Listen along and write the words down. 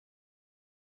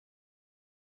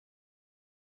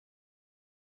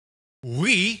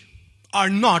are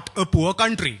not a poor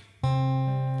country.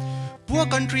 Poor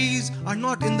countries are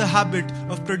not in the habit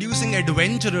of producing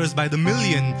adventurers by the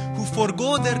million who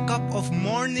forego their cup of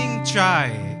morning chai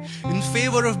in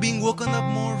favor of being woken up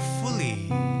more fully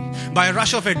by a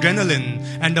rush of adrenaline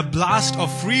and a blast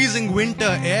of freezing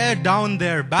winter air down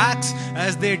their backs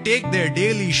as they take their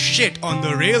daily shit on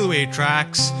the railway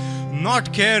tracks,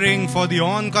 not caring for the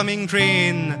oncoming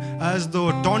train as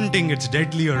though taunting its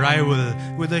deadly arrival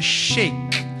with a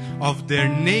shake of their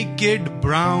naked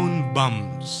brown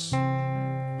bums.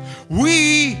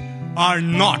 We are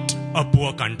not a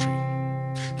poor country.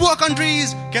 Poor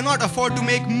countries cannot afford to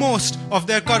make most of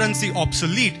their currency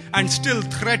obsolete and still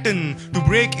threaten to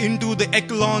break into the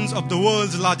echelons of the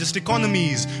world's largest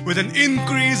economies with an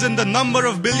increase in the number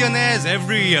of billionaires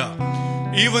every year.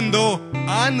 Even though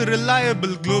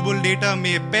unreliable global data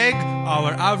may peg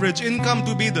our average income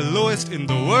to be the lowest in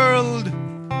the world,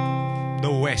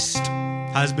 the West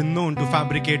has been known to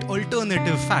fabricate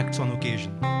alternative facts on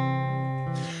occasion.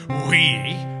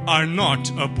 We are not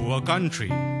a poor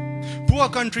country. Poor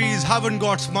countries haven't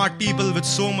got smart people with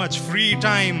so much free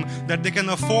time that they can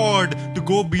afford to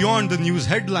go beyond the news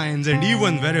headlines and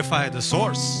even verify the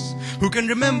source, who can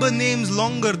remember names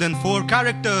longer than 4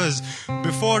 characters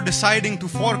before deciding to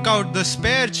fork out the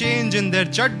spare change in their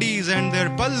chaddis and their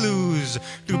pallus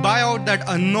to buy out that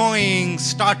annoying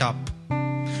startup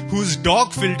whose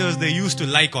dog filters they used to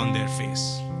like on their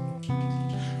face.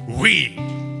 We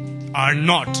are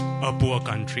not a poor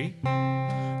country.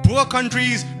 Poor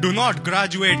countries do not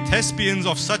graduate thespians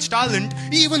of such talent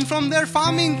even from their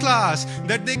farming class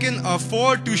that they can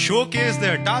afford to showcase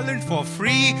their talent for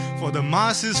free for the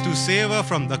masses to savor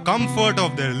from the comfort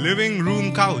of their living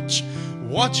room couch,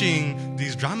 watching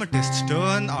these dramatists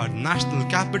turn our national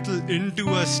capital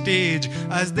into a stage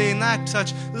as they enact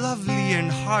such lovely and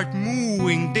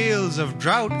heart-moving tales of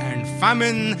drought and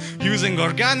famine using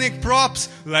organic props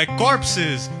like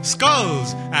corpses,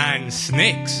 skulls, and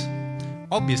snakes.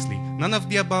 Obviously, none of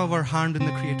the above are harmed in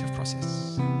the creative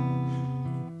process.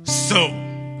 So,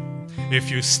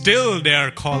 if you still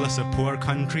dare call us a poor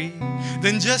country,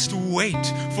 then just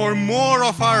wait for more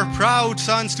of our proud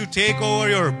sons to take over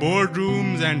your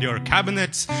boardrooms and your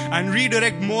cabinets and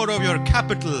redirect more of your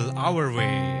capital our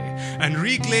way and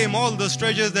reclaim all those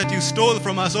treasures that you stole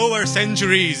from us over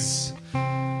centuries.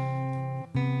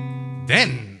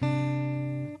 Then,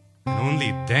 and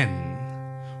only then,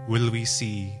 will we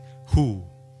see who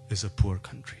is a poor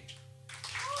country.